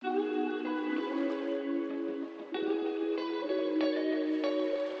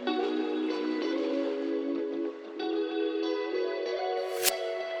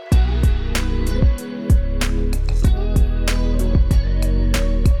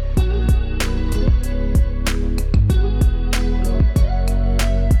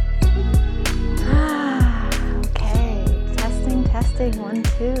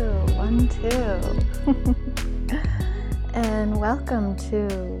And welcome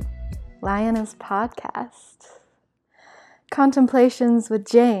to Lioness Podcast, Contemplations with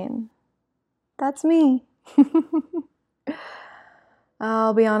Jane. That's me.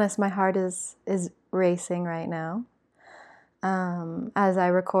 I'll be honest, my heart is racing right now as I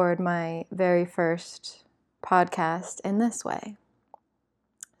record my very first podcast in this way.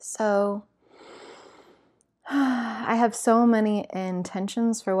 So I have so many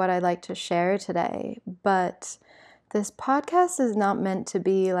intentions for what I'd like to share today, but this podcast is not meant to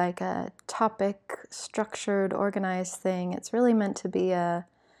be like a topic, structured, organized thing. It's really meant to be a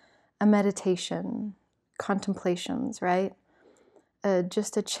meditation, contemplations, right?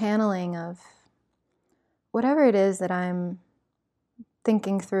 Just a channeling of whatever it is that I'm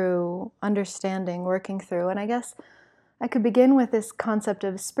thinking through, understanding, working through. And I guess I could begin with this concept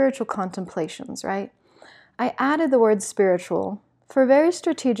of spiritual contemplations, right? I added the word spiritual for very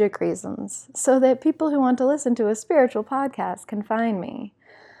strategic reasons, so that people who want to listen to a spiritual podcast can find me.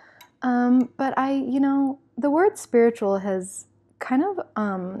 But the word spiritual has kind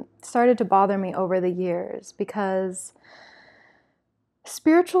of started to bother me over the years, because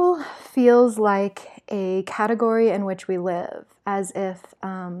spiritual feels like a category in which we live, as if,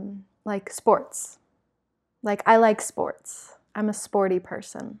 like sports. Like, I like sports. I'm a sporty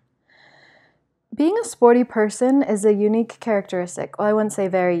person. Being a sporty person is a unique characteristic. Well, I wouldn't say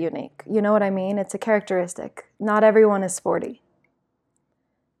very unique. You know what I mean? It's a characteristic. Not everyone is sporty.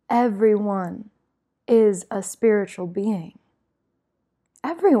 Everyone is a spiritual being.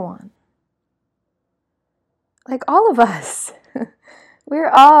 Everyone. Like all of us. We're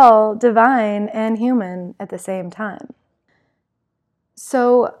all divine and human at the same time.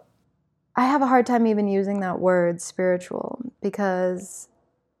 So I have a hard time even using that word spiritual, because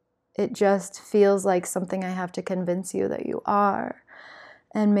it just feels like something I have to convince you that you are.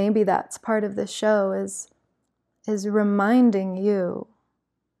 And maybe that's part of the show, is reminding you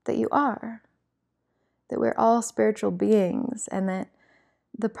that you are. That we're all spiritual beings, and that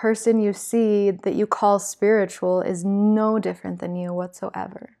the person you see that you call spiritual is no different than you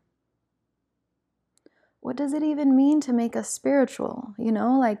whatsoever. What does it even mean to make us spiritual?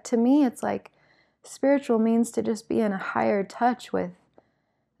 Like, to me, it's like spiritual means to just be in a higher touch with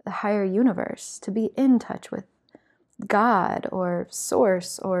the higher universe, to be in touch with God or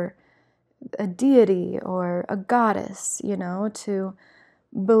source or a deity or a goddess, to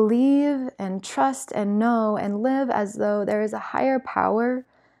believe and trust and know and live as though there is a higher power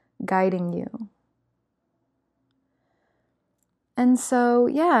guiding you. And so,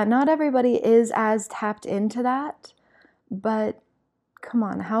 not everybody is as tapped into that, but come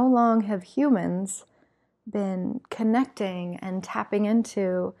on, how long have humans been connecting and tapping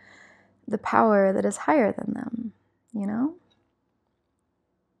into the power that is higher than them,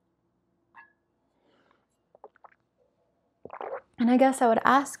 And I guess I would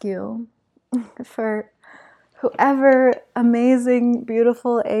ask you, for whoever amazing,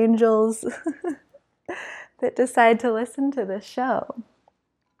 beautiful angels that decide to listen to this show,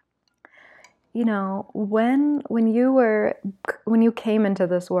 when you came into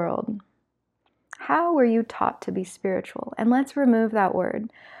this world, how were you taught to be spiritual? And let's remove that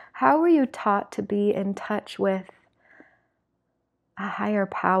word. How were you taught to be in touch with a higher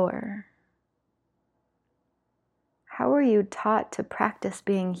power? How were you taught to practice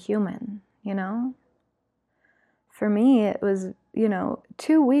being human, For me, it was,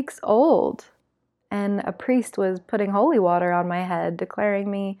 2 weeks old, and a priest was putting holy water on my head, declaring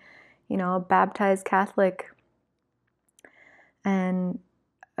me, a baptized Catholic. And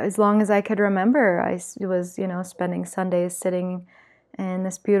as long as I could remember, I was, spending Sundays sitting in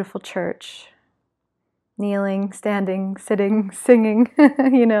this beautiful church, kneeling, standing, sitting, singing,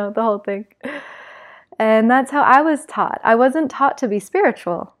 the whole thing. And that's how I was taught. I wasn't taught to be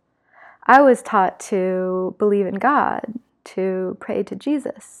spiritual. I was taught to believe in God, to pray to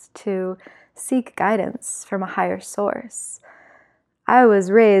Jesus, to seek guidance from a higher source. I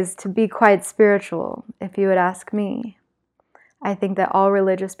was raised to be quite spiritual, if you would ask me. I think that all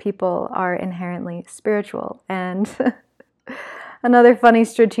religious people are inherently spiritual. And another funny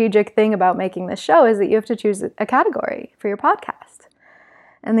strategic thing about making this show is that you have to choose a category for your podcast.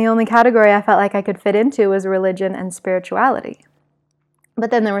 And the only category I felt like I could fit into was religion and spirituality.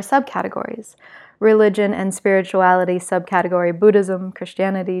 But then there were subcategories. Religion and spirituality, subcategory Buddhism,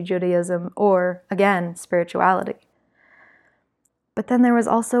 Christianity, Judaism, or, again, spirituality. But then there was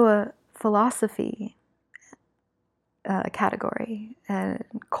also a philosophy category, and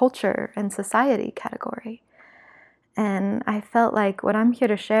culture and society category. And I felt like what I'm here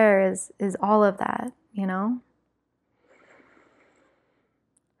to share is all of that,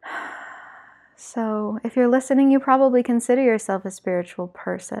 So if you're listening, you probably consider yourself a spiritual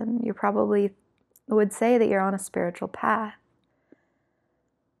person. You probably would say that you're on a spiritual path.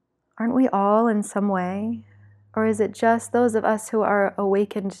 Aren't we all in some way? Or is it just those of us who are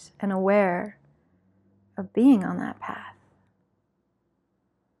awakened and aware of being on that path?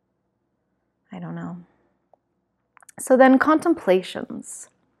 I don't know. So then contemplations.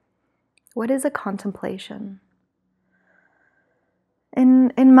 What is a contemplation?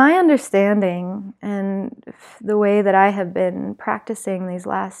 In my understanding and the way that I have been practicing these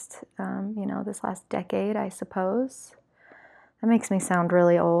last, this last decade, I suppose. That makes me sound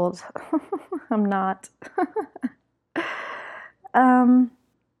really old. I'm not.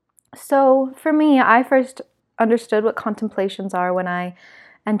 So for me, I first understood what contemplations are when I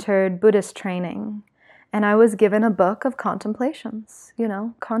entered Buddhist training. And I was given a book of contemplations,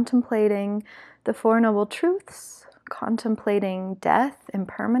 contemplating the Four Noble Truths, contemplating death,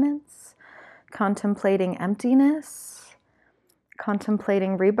 impermanence, contemplating emptiness,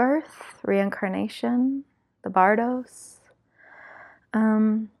 contemplating rebirth, reincarnation, the Bardos.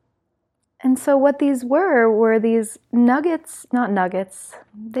 And so what these were these nuggets, not nuggets,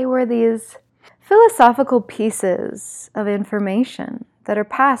 they were these philosophical pieces of information that are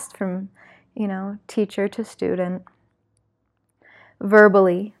passed from, teacher to student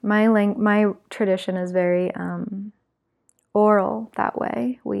verbally. My tradition is very oral that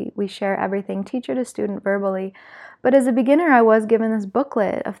way. We share everything, teacher to student, verbally. But as a beginner, I was given this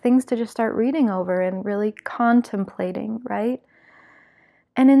booklet of things to just start reading over and really contemplating, right?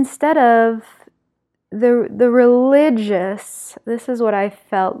 And instead of the religious, this is what I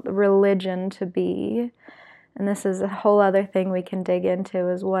felt religion to be, and this is a whole other thing we can dig into,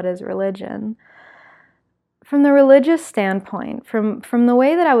 is what is religion. From the religious standpoint, from the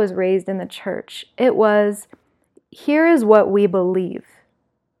way that I was raised in the church, it was, here is what we believe,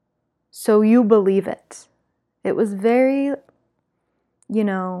 so you believe it. It was very,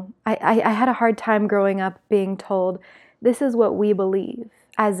 I had a hard time growing up being told, this is what we believe,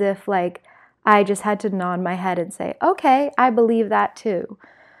 as if like I just had to nod my head and say, okay, I believe that too.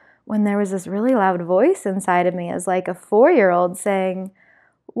 When there was this really loud voice inside of me as like a 4-year-old saying,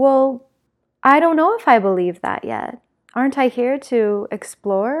 well, I don't know if I believe that yet. Aren't I here to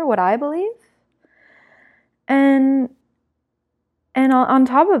explore what I believe? And on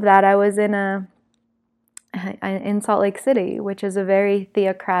top of that, I was in Salt Lake City, which is a very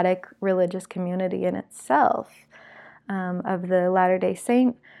theocratic religious community in itself, of the Latter-day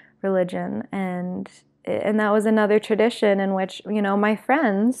Saint religion. And that was another tradition in which, my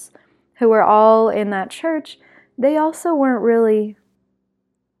friends who were all in that church, they also weren't really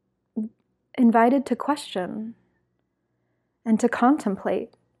invited to question and to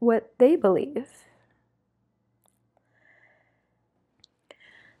contemplate what they believe.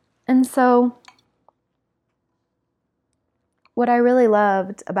 And so what I really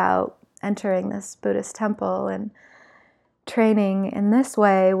loved about entering this Buddhist temple and training in this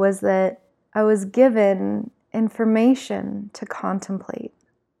way was that I was given information to contemplate.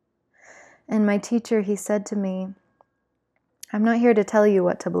 And my teacher, he said to me, I'm not here to tell you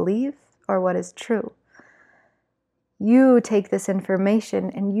what to believe or what is true. You take this information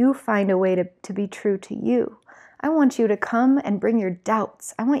and you find a way to be true to you. I want you to come and bring your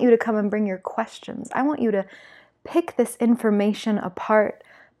doubts. I want you to come and bring your questions. I want you to pick this information apart,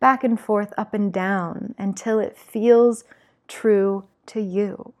 back and forth, up and down, until it feels true to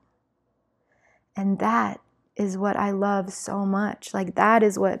you. And that is what I love so much. Like, that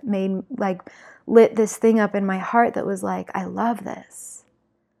is what lit this thing up in my heart that was like, I love this.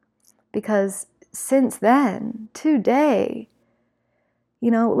 Because since then, today,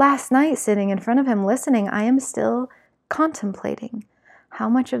 last night sitting in front of him listening, I am still contemplating how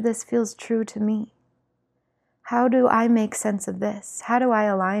much of this feels true to me. How do I make sense of this? How do I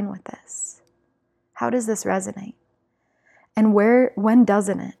align with this? How does this resonate? And when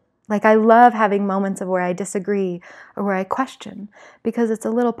doesn't it? Like, I love having moments of where I disagree or where I question, because it's a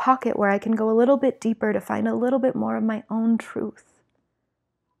little pocket where I can go a little bit deeper to find a little bit more of my own truth.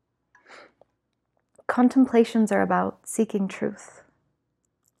 Contemplations are about seeking truth.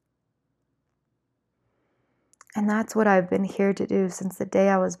 And that's what I've been here to do since the day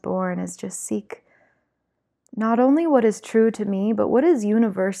I was born, is just seek not only what is true to me, but what is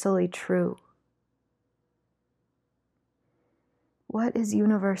universally true. What is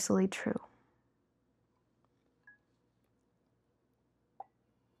universally true?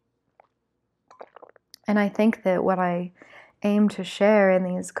 And I think that what I aim to share in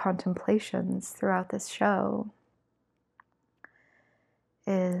these contemplations throughout this show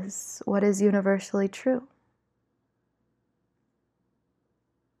is what is universally true.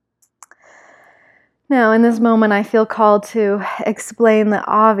 Now, in this moment, I feel called to explain the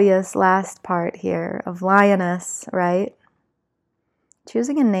obvious last part here of lioness, right?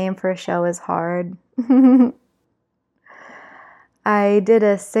 Choosing a name for a show is hard. I did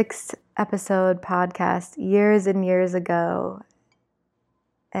a 6-episode podcast years and years ago,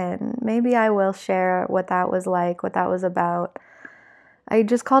 and maybe I will share what that was like, what that was about. I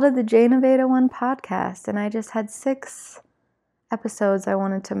just called it the Jane of 801 podcast, and I just had 6 episodes I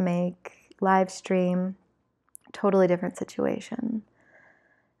wanted to make, live stream, totally different situation.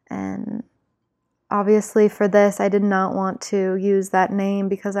 And obviously for this, I did not want to use that name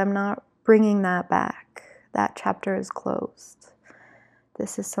because I'm not bringing that back. That chapter is closed.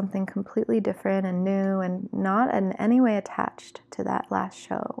 This is something completely different and new and not in any way attached to that last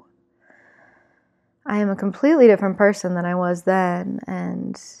show. I am a completely different person than I was then,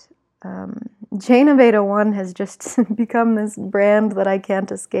 and Jane of 801 has just become this brand that I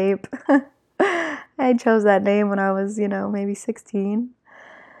can't escape. I chose that name when I was, maybe 16.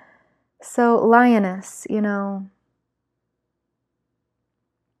 So, lioness, I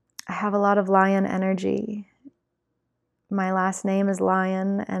have a lot of lion energy. My last name is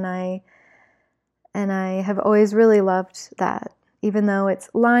Lion, and I have always really loved that, even though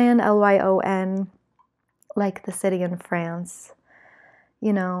it's Lyon, Lyon, like the city in France.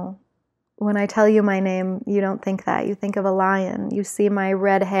 When I tell you my name, you don't think that. You think of a lion. You see my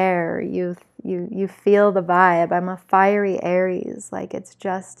red hair. You feel the vibe. I'm a fiery Aries. Like, it's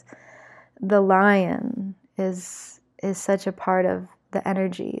just, the lion is such a part of the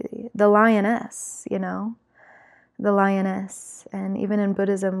energy. The lioness, the lioness. And even in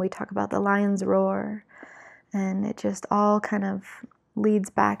Buddhism, we talk about the lion's roar. And it just all kind of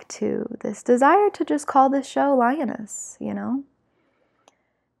leads back to this desire to just call this show Lioness,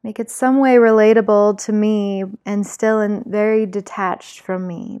 Make it some way relatable to me and still very detached from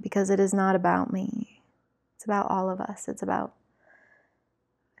me, because it is not about me. It's about all of us. It's about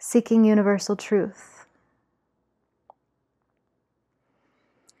seeking universal truth.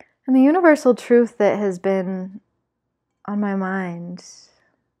 And the universal truth that has been on my mind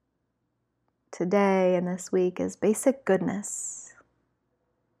today and this week is basic goodness.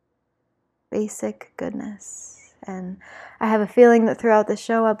 Basic goodness. And I have a feeling that throughout the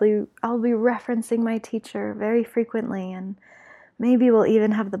show I'll be referencing my teacher very frequently, and maybe we'll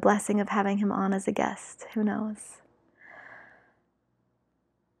even have the blessing of having him on as a guest. Who knows?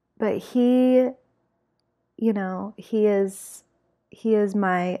 But he is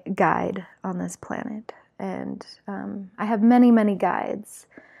my guide on this planet, and I have many, many guides.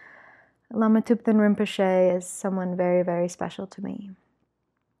 Lama Thupten Rinpoche is someone very, very special to me.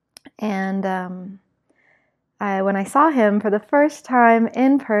 And when I saw him for the first time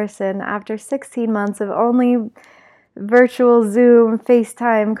in person after 16 months of only virtual Zoom,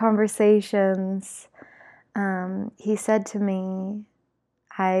 FaceTime conversations, he said to me,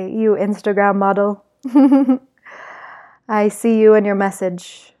 you Instagram model, I see you in your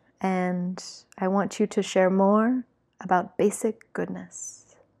message, and I want you to share more about basic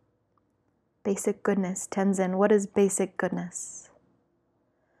goodness. Basic goodness, Tenzin, what is basic goodness?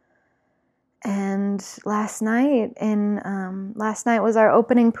 And last night was our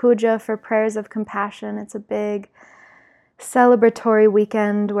opening puja for Prayers of Compassion. It's a big celebratory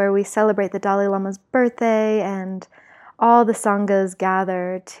weekend where we celebrate the Dalai Lama's birthday, and all the sanghas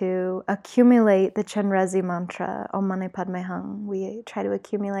gather to accumulate the Chenrezi mantra, Om Mani Padme Hung. We try to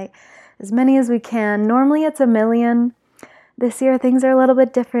accumulate as many as we can. Normally it's 1 million. This year things are a little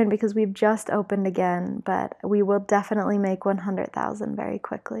bit different because we've just opened again, but we will definitely make 100,000 very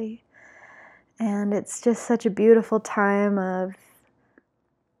quickly. And it's just such a beautiful time of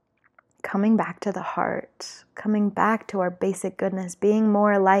coming back to the heart, coming back to our basic goodness, being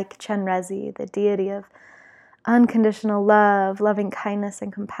more like Chenrezi, the deity of unconditional love, loving kindness,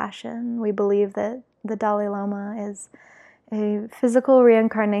 and compassion. We believe that the Dalai Lama is a physical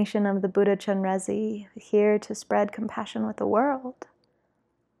reincarnation of the Buddha Chenrezi, here to spread compassion with the world.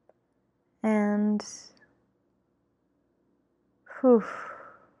 And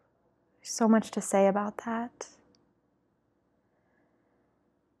there's so much to say about that.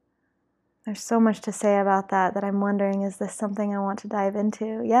 There's so much to say about that I'm wondering, is this something I want to dive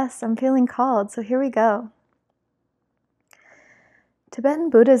into? Yes, I'm feeling called, so here we go. Tibetan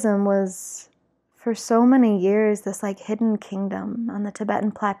Buddhism was, for so many years, this hidden kingdom on the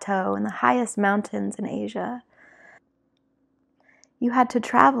Tibetan plateau in the highest mountains in Asia. You had to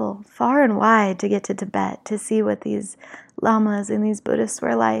travel far and wide to get to Tibet to see what these lamas and these Buddhists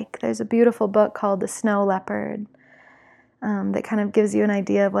were like. There's a beautiful book called The Snow Leopard that kind of gives you an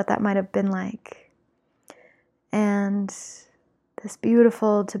idea of what that might have been like. And this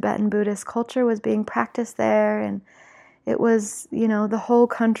beautiful Tibetan Buddhist culture was being practiced there, and it was, the whole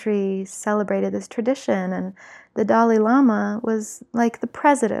country celebrated this tradition, and the Dalai Lama was like the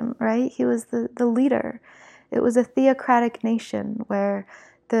president, right? He was the leader. It was a theocratic nation where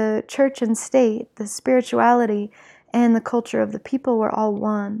the church and state, the spirituality, and the culture of the people were all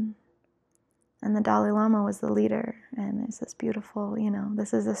one. And the Dalai Lama was the leader. And it's this beautiful,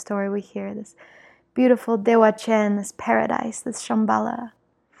 this is the story we hear, this beautiful Dewa Chen, this paradise, this Shambhala.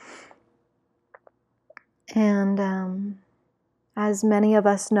 And as many of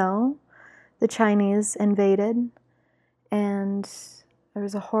us know, the Chinese invaded, and there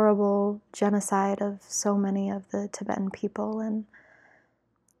was a horrible genocide of so many of the Tibetan people. And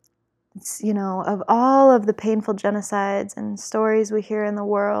it's, of all of the painful genocides and stories we hear in the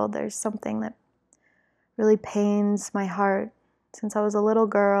world, there's something that really pains my heart. Since I was a little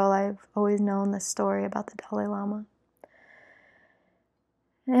girl, I've always known this story about the Dalai Lama.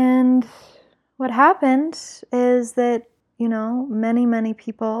 And what happened is that, many, many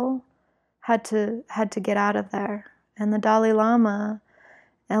people had to get out of there. And the Dalai Lama,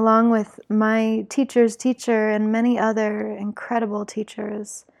 along with my teacher's teacher and many other incredible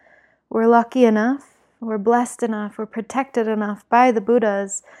teachers, were lucky enough, were blessed enough, were protected enough by the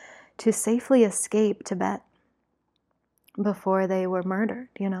Buddhas to safely escape Tibet before they were murdered,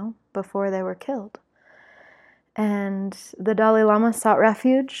 before they were killed. And the Dalai Lama sought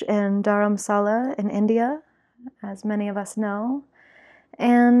refuge in Dharamsala in India, as many of us know.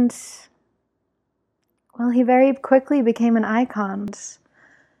 And, well, he very quickly became an icon.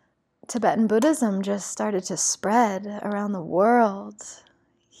 Tibetan Buddhism just started to spread around the world.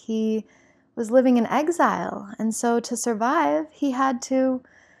 He was living in exile, and so to survive, he had to,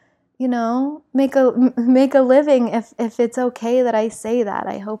 make a living. If it's okay that I say that,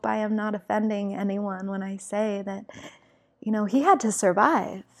 I hope I am not offending anyone when I say that, he had to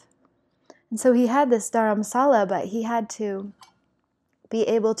survive. And so he had this dharamsala, but he had to be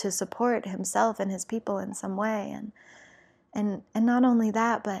able to support himself and his people in some way. And not only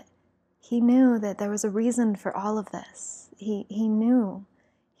that, but he knew that there was a reason for all of this. He knew.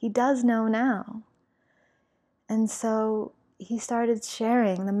 He does know now. And so he started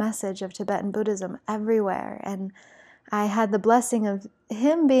sharing the message of Tibetan Buddhism everywhere. And I had the blessing of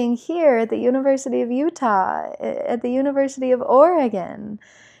him being here at the University of Utah, at the University of Oregon,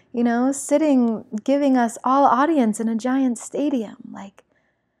 sitting, giving us all audience in a giant stadium. Like,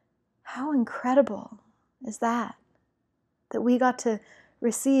 how incredible is that? That we got to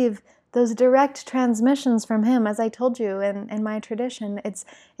receive those direct transmissions from him. As I told you, in my tradition, it's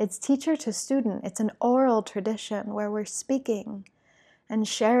teacher to student. It's an oral tradition where we're speaking and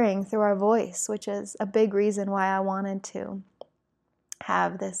sharing through our voice, which is a big reason why I wanted to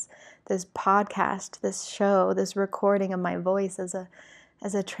have this podcast, this show, this recording of my voice as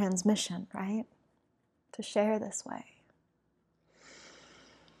a transmission, right? To share this way.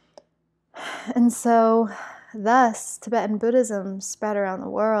 And so, thus, Tibetan Buddhism spread around the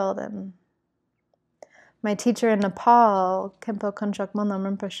world. And my teacher in Nepal, Khenpo Khonchok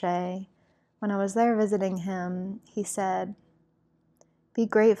Monlam Rinpoche, when I was there visiting him, he said, "Be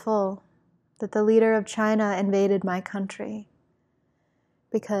grateful that the leader of China invaded my country,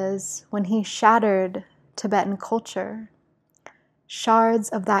 because when he shattered Tibetan culture, shards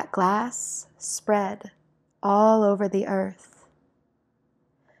of that glass spread all over the earth.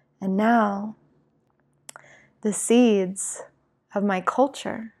 And now, the seeds of my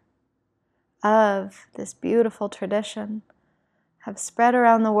culture, of this beautiful tradition, have spread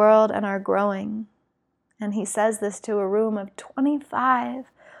around the world and are growing." And he says this to a room of 25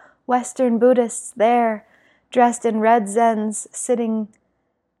 Western Buddhists there, dressed in red zens, sitting,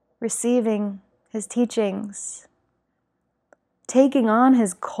 receiving his teachings, taking on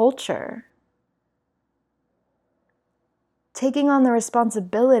his culture, taking on the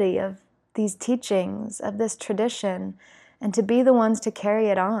responsibility of these teachings, of this tradition, and to be the ones to carry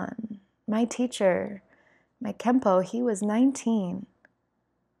it on. My teacher, my Khenpo, he was 19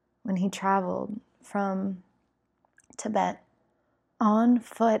 when he traveled from Tibet on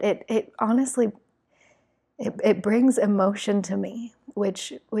foot. It honestly, it brings emotion to me,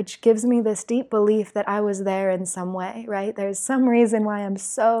 which gives me this deep belief that I was there in some way, right? There's some reason why I'm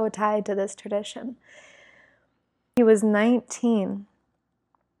so tied to this tradition. He was 19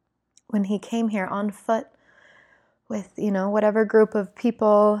 when he came here on foot with, whatever group of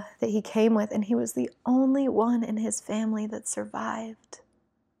people that he came with, and he was the only one in his family that survived.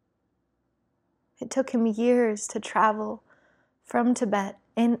 It took him years to travel from Tibet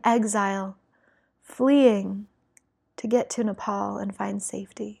in exile, fleeing to get to Nepal and find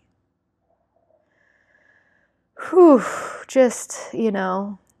safety. just,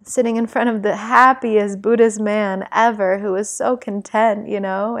 sitting in front of the happiest Buddhist man ever who was so content,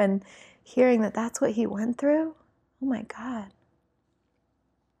 and hearing that that's what he went through. Oh my God.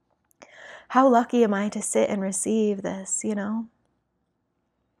 How lucky am I to sit and receive this,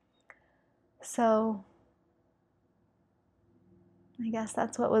 So I guess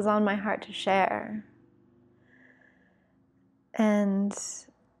that's what was on my heart to share. And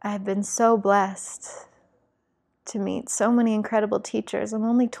I've been so blessed to meet so many incredible teachers. I'm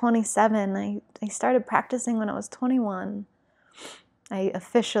only 27. I started practicing when I was 21. I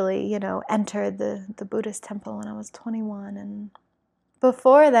officially, entered the Buddhist temple when I was 21. And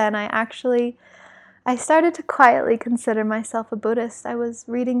before then, I started to quietly consider myself a Buddhist. I was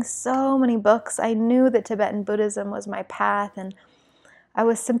reading so many books. I knew that Tibetan Buddhism was my path, and I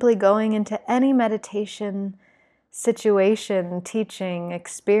was simply going into any meditation situation, teaching,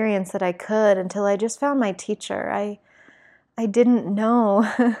 experience that I could until I just found my teacher. I didn't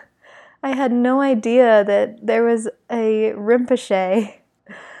know. I had no idea that there was a Rinpoche,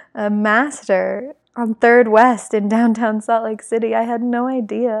 a master on 3rd West in downtown Salt Lake City. I had no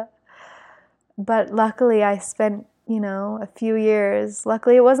idea. But luckily I spent, a few years.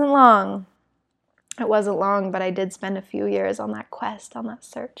 Luckily it wasn't long. It wasn't long, but I did spend a few years on that quest, on that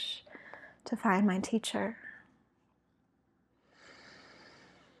search to find my teacher.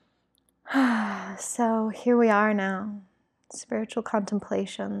 So here we are now, spiritual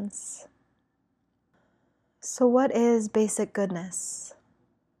contemplations. So what is basic goodness?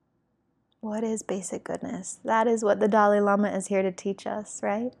 What is basic goodness? That is what the Dalai Lama is here to teach us,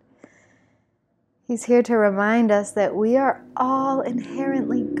 right? He's here to remind us that we are all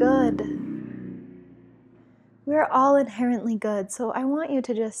inherently good. We are all inherently good. So I want you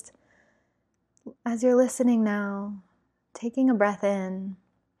to just, as you're listening now, taking a breath in,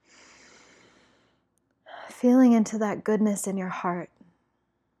 feeling into that goodness in your heart,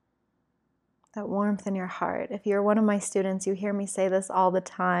 that warmth in your heart. If you're one of my students, you hear me say this all the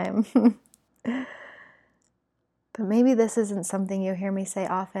time. But maybe this isn't something you hear me say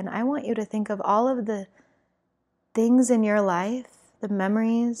often. I want you to think of all of the things in your life, the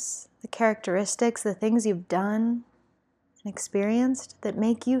memories, the characteristics, the things you've done and experienced that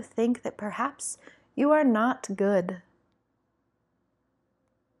make you think that perhaps you are not good.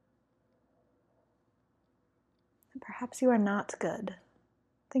 Perhaps you are not good.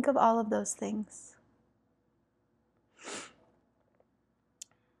 Think of all of those things.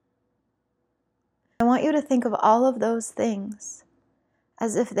 I want you to think of all of those things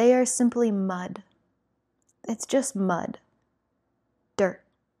as if they are simply mud. It's just mud, dirt,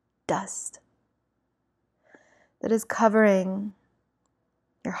 dust that is covering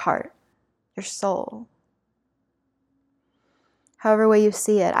your heart, your soul. However way you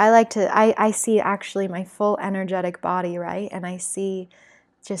see it. I see actually my full energetic body, right? And I see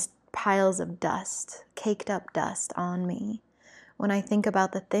just piles of dust, caked up dust on me when I think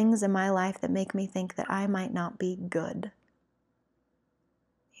about the things in my life that make me think that I might not be good.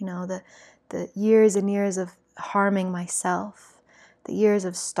 The years and years of harming myself, the years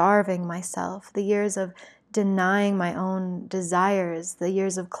of starving myself, the years of denying my own desires, the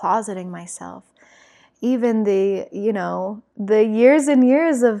years of closeting myself, even the years and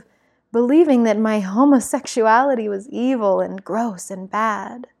years of believing that my homosexuality was evil and gross and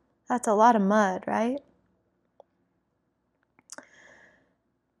bad. That's a lot of mud, right?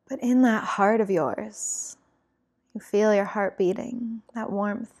 But in that heart of yours, you feel your heart beating, that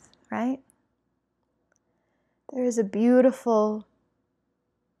warmth, right? There is a beautiful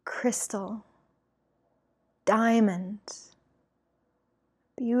crystal, diamond,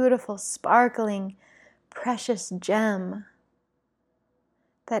 beautiful, sparkling, precious gem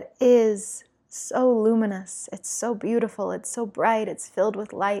that is so luminous. It's so beautiful. It's so bright. It's filled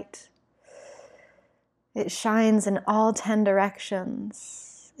with light. It shines in all 10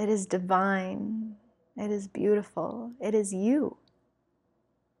 directions. It is divine. It is beautiful. It is you.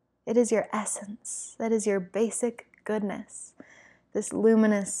 It is your essence. That is your basic goodness. This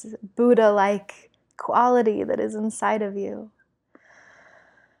luminous, Buddha-like quality that is inside of you.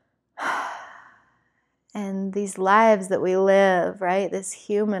 And these lives that we live, right? This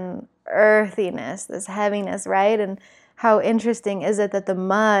human earthiness, this heaviness, right? And how interesting is it that the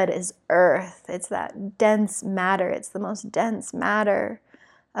mud is earth? It's that dense matter. It's the most dense matter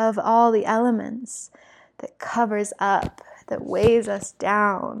of all the elements that covers up, that weighs us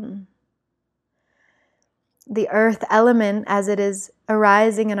down. The earth element, as it is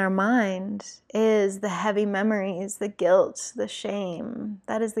arising in our mind, is the heavy memories, the guilt, the shame.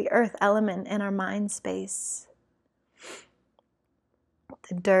 That is the earth element in our mind space.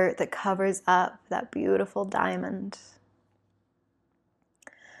 the dirt that covers up that beautiful diamond.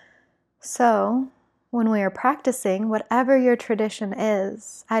 So, when we are practicing, whatever your tradition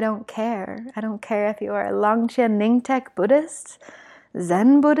is, I don't care. I don't care if you are a Longchen Ningtek Buddhist,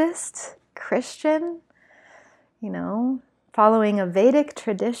 Zen Buddhist, Christian, following a Vedic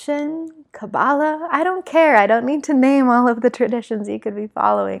tradition, Kabbalah. I don't care. I don't need to name all of the traditions you could be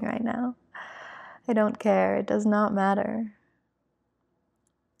following right now. I don't care. It does not matter.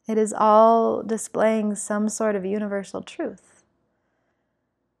 It is all displaying some sort of universal truth.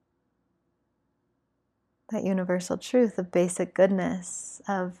 That universal truth of basic goodness,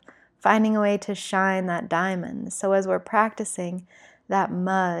 of finding a way to shine that diamond. So as we're practicing, that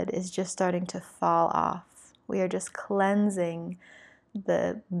mud is just starting to fall off. We are just cleansing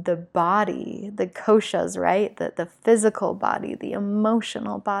the body, the koshas, right? The physical body, the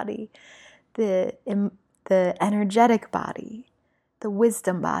emotional body, the energetic body, the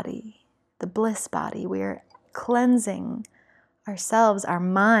wisdom body, the bliss body. We are cleansing ourselves, our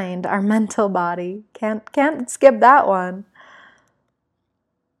mind, our mental body. Can't skip that one.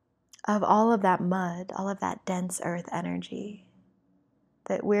 Of all of that mud, all of that dense earth energy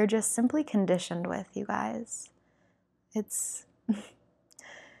that we're just simply conditioned with, you guys. It's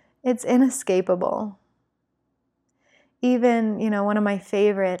inescapable. Even, one of my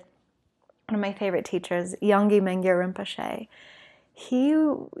favorite teachers, Yongey Mengyur Rinpoche,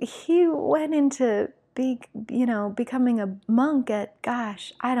 he went into becoming a monk at,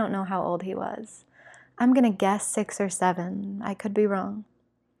 I don't know how old he was. I'm going to guess 6 or 7. I could be wrong.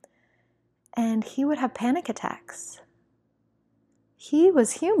 And he would have panic attacks. He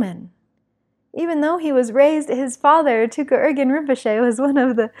was human. Even though he was raised, his father, Tuka Urgyen Rinpoche, was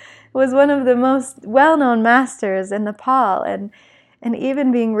one of the most well-known masters in Nepal, and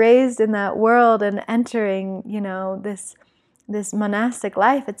even being raised in that world and entering, this monastic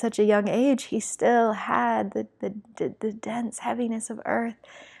life at such a young age, he still had the dense heaviness of earth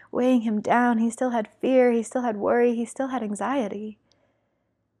weighing him down. He still had fear, he still had worry, he still had anxiety.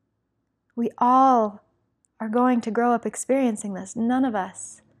 We all are going to grow up experiencing this. None of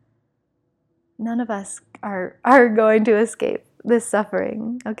us are going to escape this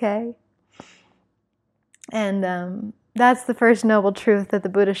suffering, okay? And that's the first noble truth that the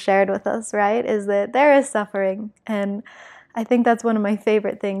Buddha shared with us, right? Is that there is suffering. And I think that's one of my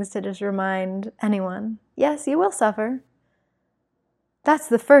favorite things to just remind anyone. Yes, you will suffer. That's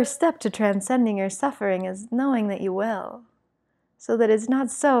the first step to transcending your suffering, is knowing that you will. So that it's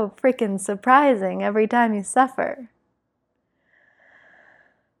not so freaking surprising every time you suffer.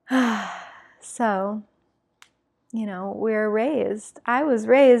 So, I was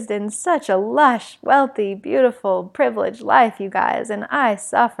raised in such a lush, wealthy, beautiful, privileged life, you guys, and I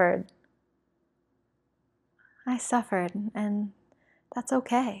suffered. And that's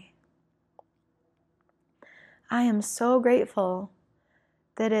okay. I am so grateful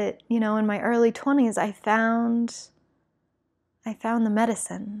that in my early 20s, I found the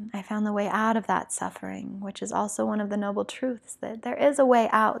medicine. I found the way out of that suffering, which is also one of the noble truths, that there is a way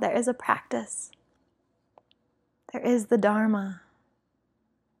out, there is a practice. There is the Dharma.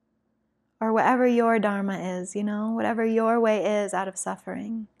 Or whatever your Dharma is, whatever your way is out of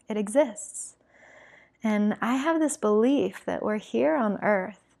suffering, it exists. And I have this belief that we're here on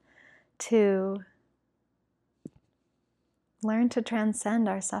earth to learn to transcend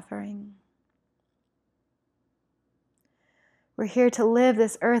our suffering. We're here to live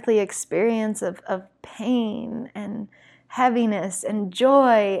this earthly experience of pain and heaviness and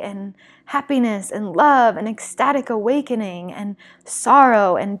joy and happiness and love and ecstatic awakening and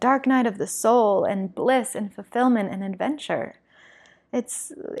sorrow and dark night of the soul and bliss and fulfillment and adventure.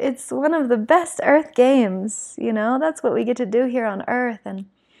 It's one of the best earth games, that's what we get to do here on earth. And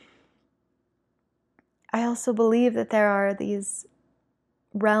I also believe that there are these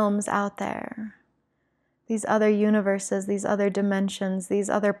realms out there, these other universes, these other dimensions, these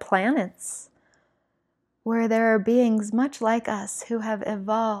other planets, where there are beings much like us who have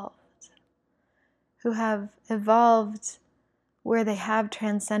evolved where they have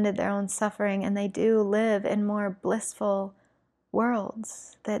transcended their own suffering, and they do live in more blissful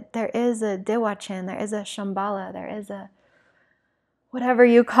worlds. That there is a Dewachin, there is a Shambhala, there is a whatever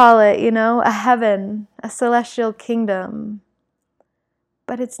you call it, a heaven, a celestial kingdom.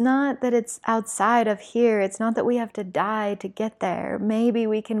 But it's not that it's outside of here. It's not that we have to die to get there. Maybe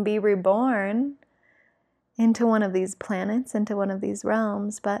we can be reborn into one of these planets, into one of these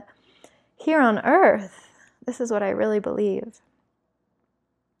realms. But here on earth, this is what I really believe.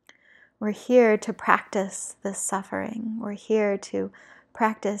 We're here to practice this suffering. We're here to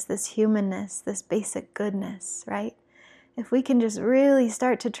practice this humanness, this basic goodness, right? if we can just really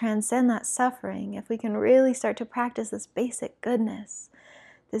start to transcend that suffering, if we can really start to practice this basic goodness,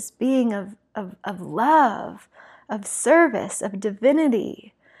 this being of love, of service, of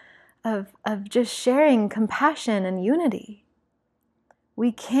divinity, of just sharing compassion and unity,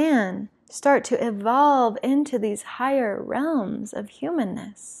 we can start to evolve into these higher realms of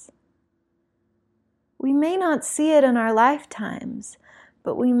humanness. We may not see it in our lifetimes,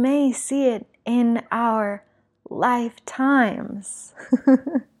 but we may see it in our lifetimes,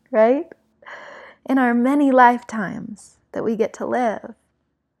 right? In our many lifetimes that we get to live.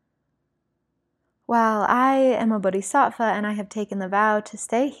 While I am a bodhisattva and I have taken the vow to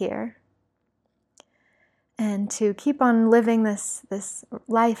stay here and to keep on living this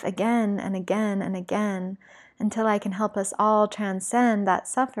life again and again and again until I can help us all transcend that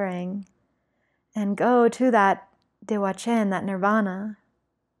suffering and go to that Dewa-Chen, that nirvana,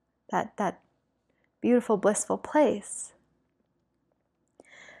 that beautiful, blissful place.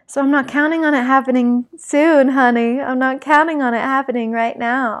 So I'm not counting on it happening soon, honey. I'm not counting on it happening right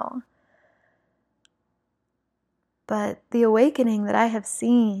now. But the awakening that I have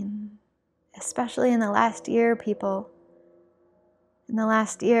seen, especially in the last year, people, in the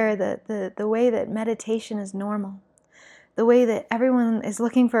last year, the way that meditation is normal, the way that everyone is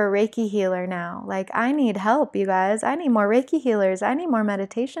looking for a Reiki healer now. Like, I need help, you guys. I need more Reiki healers. I need more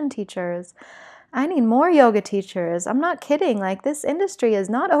meditation teachers. I need more yoga teachers. I'm not kidding. Like, this industry is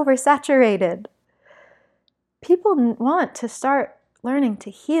not oversaturated. People want to start learning to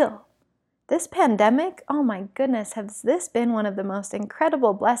heal. This pandemic, oh my goodness, has this been one of the most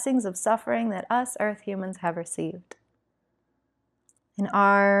incredible blessings of suffering that us earth humans have received in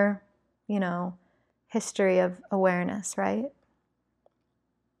our, history of awareness, right?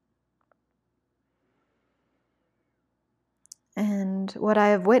 And what I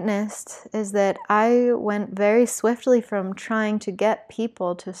have witnessed is that I went very swiftly from trying to get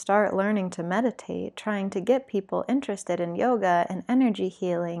people to start learning to meditate, trying to get people interested in yoga and energy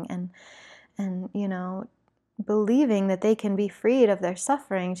healing and believing that they can be freed of their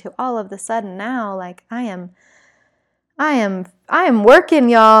suffering, to all of the sudden now, like, I am working,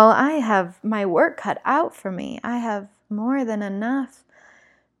 y'all. I have my work cut out for me. I have more than enough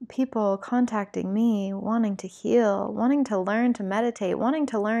people contacting me, wanting to heal, wanting to learn to meditate, wanting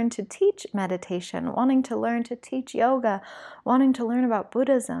to learn to teach meditation, wanting to learn to teach yoga, wanting to learn about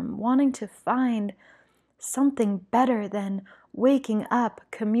Buddhism, wanting to find something better than waking up,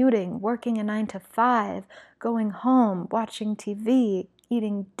 commuting, working a 9 to 5, going home, watching TV,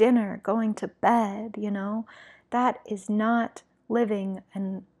 eating dinner, going to bed, That is not living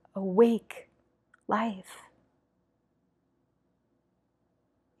an awake life.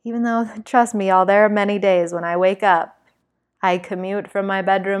 Even though, trust me, y'all, there are many days when I wake up, I commute from my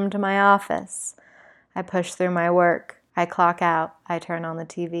bedroom to my office, I push through my work, I clock out, I turn on the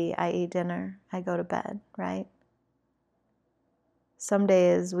TV, I eat dinner, I go to bed, right? Some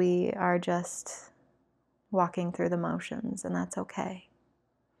days we are just walking through the motions, and that's okay.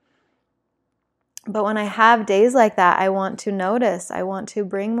 But when I have days like that, I want to notice, I want to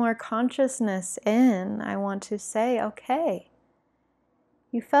bring more consciousness in, I want to say, okay,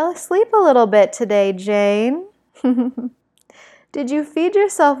 you fell asleep a little bit today, Jane. Did you feed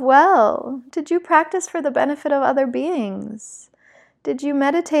yourself well? Did you practice for the benefit of other beings? Did you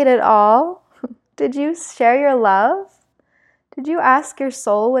meditate at all? Did you share your love? Did you ask your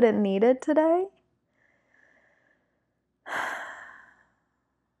soul what it needed today?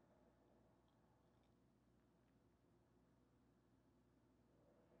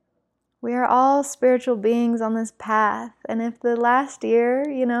 We are all spiritual beings on this path. And if the last year,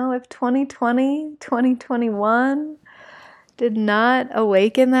 if 2020, 2021 did not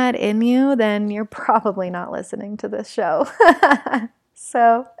awaken that in you, then you're probably not listening to this show.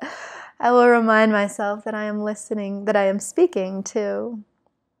 So I will remind myself that I am speaking to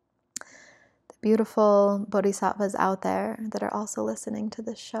the beautiful bodhisattvas out there that are also listening to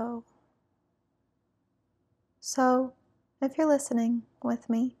this show. So if you're listening with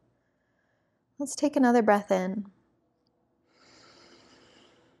me, let's take another breath in.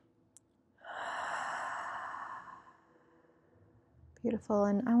 Beautiful.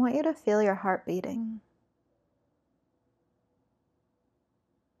 And I want you to feel your heart beating.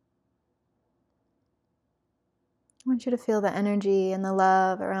 I want you to feel the energy and the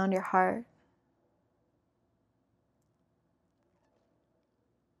love around your heart.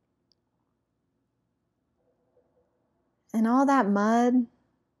 And all that mud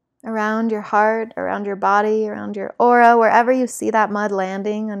around your heart, around your body, around your aura, wherever you see that mud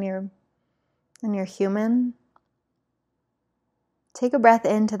landing on your human, take a breath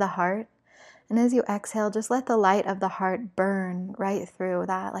into the heart And as you exhale, just let the light of the heart burn right through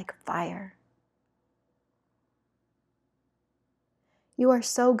that like fire. You are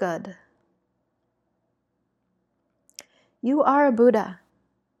so good. You are a Buddha.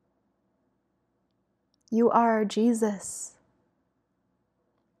 You are Jesus.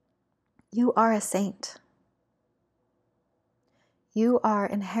 You are a saint. You are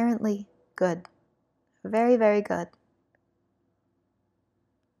inherently good. Very, very good.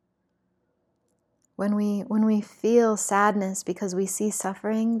 When we feel sadness because we see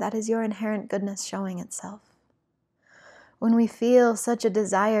suffering, that is your inherent goodness showing itself. When we feel such a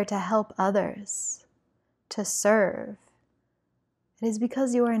desire to help others, to serve, it is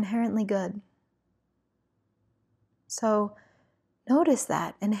because you are inherently good. So notice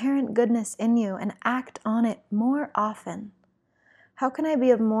that inherent goodness in you and act on it more often. How can I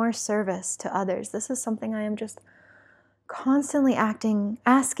be of more service to others? This is something I am just constantly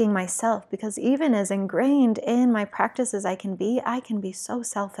asking myself, because even as ingrained in my practice as I can be so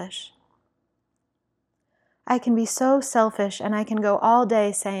selfish. I can be so selfish, and I can go all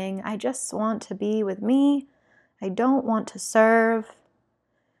day saying, I just want to be with me. I don't want to serve.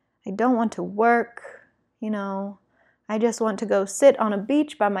 I don't want to work. I just want to go sit on a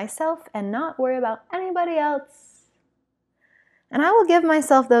beach by myself and not worry about anybody else. And I will give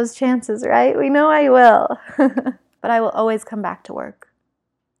myself those chances, right? We know I will. But I will always come back to work.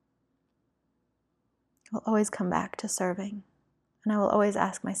 I will always come back to serving. And I will always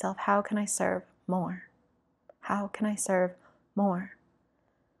ask myself, how can I serve more? How can I serve more?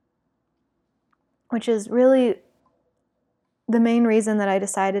 Which is really the main reason that I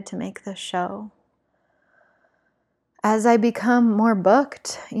decided to make this show. As I become more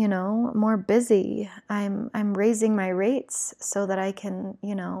booked, more busy, I'm raising my rates so that I can,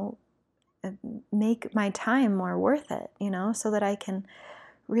 make my time more worth it, so that I can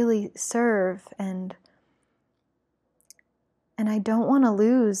really serve, and I don't want to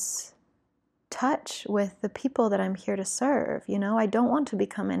lose touch with the people that I'm here to serve. I don't want to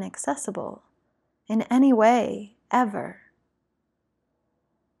become inaccessible in any way, ever.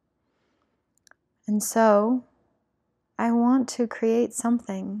 And so I want to create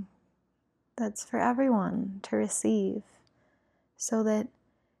something that's for everyone to receive, so that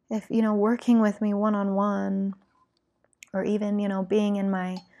if, working with me one-on-one, or even, being in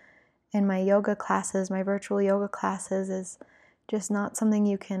my yoga classes, my virtual yoga classes, is just not something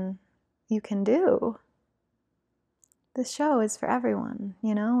you can do. This show is for everyone,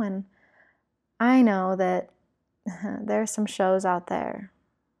 and I know that there are some shows out there.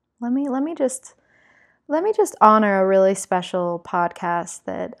 Let me just honor a really special podcast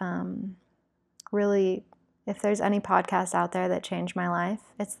that really, if there's any podcast out there that changed my life,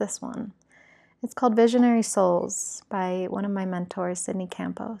 it's this one. It's called Visionary Souls by one of my mentors, Sydney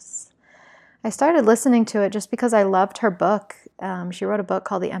Campos. I started listening to it just because I loved her book. She wrote a book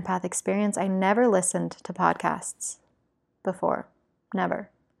called The Empath Experience. I never listened to podcasts before.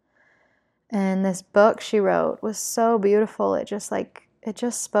 Never. And this book she wrote was so beautiful. It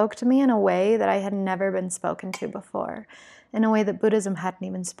just spoke to me in a way that I had never been spoken to before, in a way that Buddhism hadn't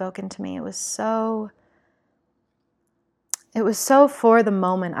even spoken to me. It was so for the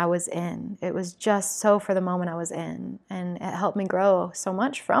moment I was in. It was just so for the moment I was in. And it helped me grow so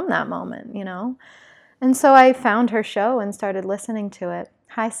much from that moment, And so I found her show and started listening to it.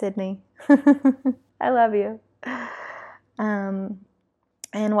 Hi, Sydney. I love you. And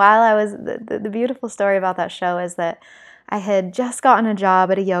while I was, the beautiful story about that show is that I had just gotten a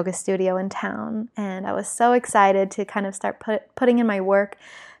job at a yoga studio in town, and I was so excited to kind of start putting in my work,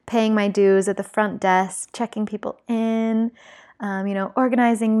 paying my dues at the front desk, checking people in,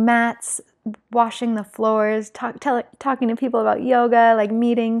 organizing mats, washing the floors, talking to people about yoga, like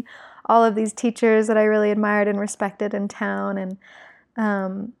meeting all of these teachers that I really admired and respected in town. And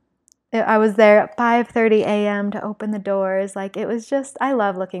I was there at 5:30 a.m. to open the doors. It was just, I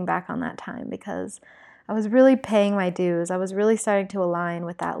love looking back on that time, because I was really paying my dues. I was really starting to align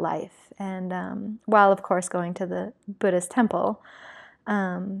with that life. And while, of course, going to the Buddhist temple.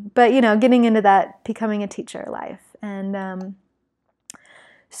 But, getting into that becoming a teacher life. And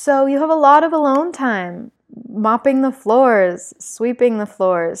so you have a lot of alone time, mopping the floors, sweeping the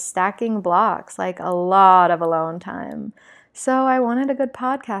floors, stacking blocks, a lot of alone time. So I wanted a good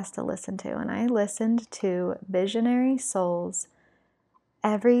podcast to listen to, and I listened to Visionary Souls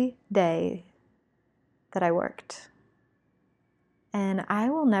every day that I worked. And I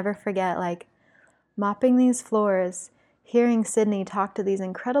will never forget, mopping these floors, hearing Sydney talk to these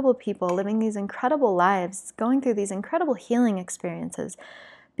incredible people, living these incredible lives, going through these incredible healing experiences,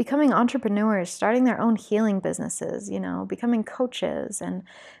 becoming entrepreneurs, starting their own healing businesses, becoming coaches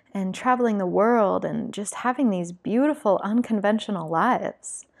and traveling the world and just having these beautiful, unconventional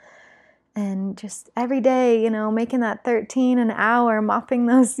lives. And just every day, making that 13 an hour, mopping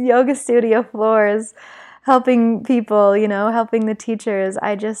those yoga studio floors, helping people, helping the teachers.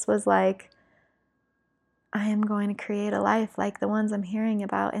 I just was like, I am going to create a life like the ones I'm hearing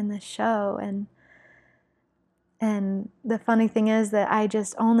about in this show. And the funny thing is that I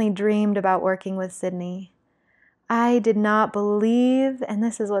just only dreamed about working with Sydney. I did not believe, and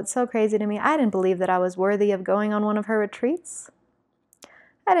this is what's so crazy to me, I didn't believe that I was worthy of going on one of her retreats.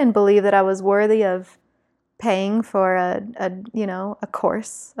 I didn't believe that I was worthy of paying for a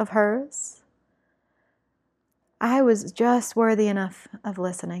course of hers. I was just worthy enough of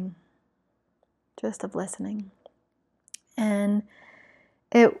listening. Just of listening. And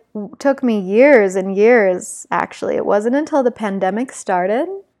it took me years and years, actually. It wasn't until the pandemic started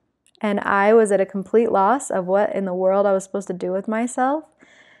and I was at a complete loss of what in the world I was supposed to do with myself,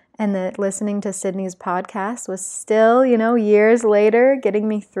 and that listening to Sydney's podcast was still, years later, getting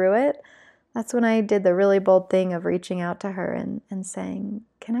me through it. That's when I did the really bold thing of reaching out to her and saying,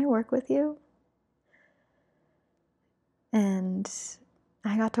 can I work with you? And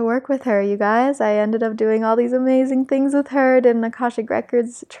I got to work with her, you guys. I ended up doing all these amazing things with her, did an Akashic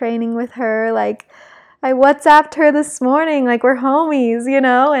Records training with her. Like, I WhatsApped her this morning, like we're homies,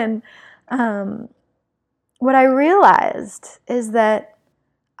 and what I realized is that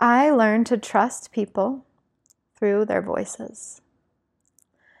I learned to trust people through their voices.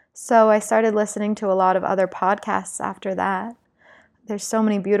 So I started listening to a lot of other podcasts after that. There's so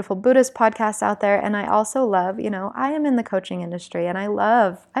many beautiful Buddhist podcasts out there, and I also love, I am in the coaching industry, and I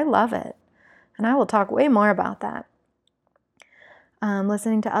love it. And I will talk way more about that.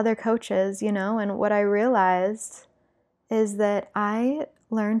 Listening to other coaches, and what I realized is that I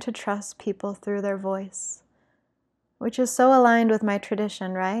learned to trust people through their voice, which is so aligned with my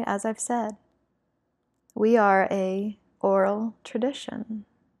tradition, right? As I've said, we are a oral tradition.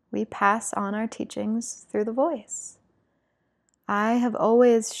 We pass on our teachings through the voice. I have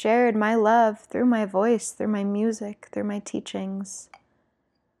always shared my love through my voice, through my music, through my teachings.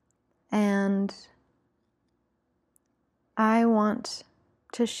 And I want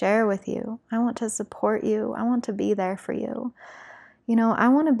to share with you. I want to support you. I want to be there for you. I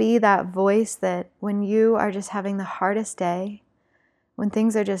want to be that voice that when you are just having the hardest day, when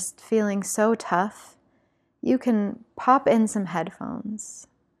things are just feeling so tough, you can pop in some headphones,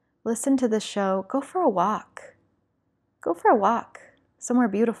 listen to the show, go for a walk. Go for a walk somewhere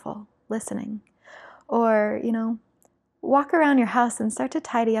beautiful, listening. Or, walk around your house and start to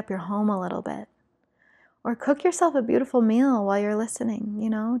tidy up your home a little bit. Or cook yourself a beautiful meal while you're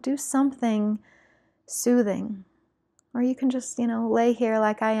listening, do something soothing. Or you can just, lay here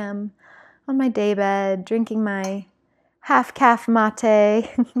like I am on my daybed, drinking my half-calf mate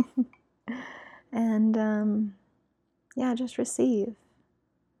and, just receive.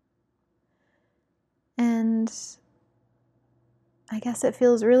 And I guess it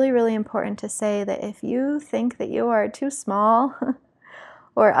feels really, really important to say that if you think that you are too small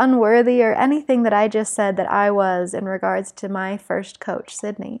or unworthy or anything that I just said that I was in regards to my first coach,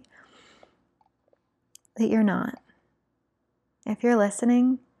 Sydney, that you're not. If you're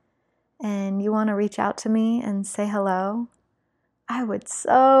listening and you want to reach out to me and say hello, I would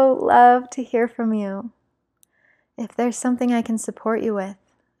so love to hear from you. If there's something I can support you with,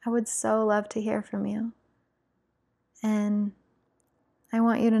 I would so love to hear from you. And I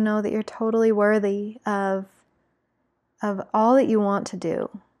want you to know that you're totally worthy of all that you want to do.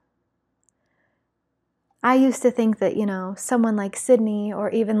 I used to think that, someone like Sydney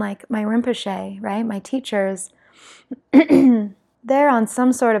or even like my Rinpoche, right, my teachers, they're on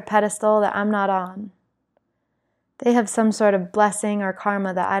some sort of pedestal that I'm not on. They have some sort of blessing or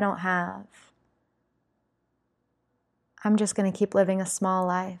karma that I don't have. I'm just going to keep living a small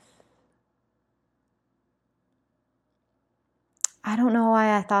life. I don't know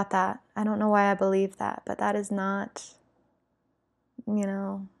why I thought that. I don't know why I believed that, but that is not,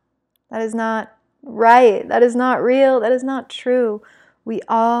 that is not right. That is not real. That is not true. We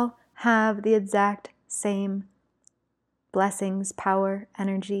all have the exact same blessings, power,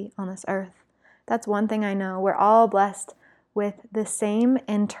 energy on this earth. That's one thing I know. We're all blessed with the same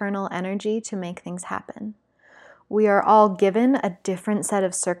internal energy to make things happen. We are all given a different set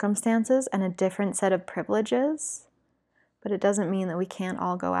of circumstances and a different set of privileges, but it doesn't mean that we can't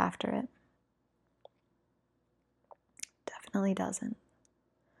all go after it. Definitely doesn't.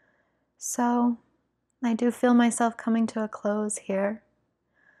 So, I do feel myself coming to a close here.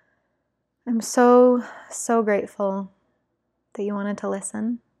 I'm so, so grateful that you wanted to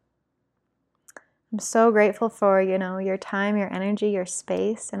listen. I'm so grateful for, your time, your energy, your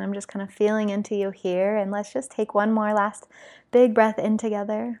space, and I'm just kind of feeling into you here. And let's just take one more last big breath in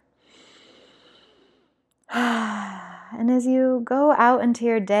together. And as you go out into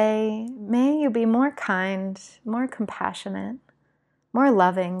your day, may you be more kind, more compassionate, more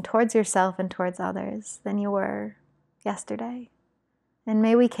loving towards yourself and towards others than you were yesterday. And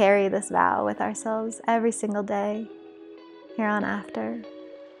may we carry this vow with ourselves every single day here on after.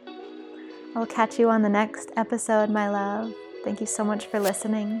 I'll catch you on the next episode, my love. Thank you so much for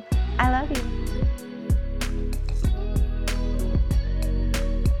listening. I love you.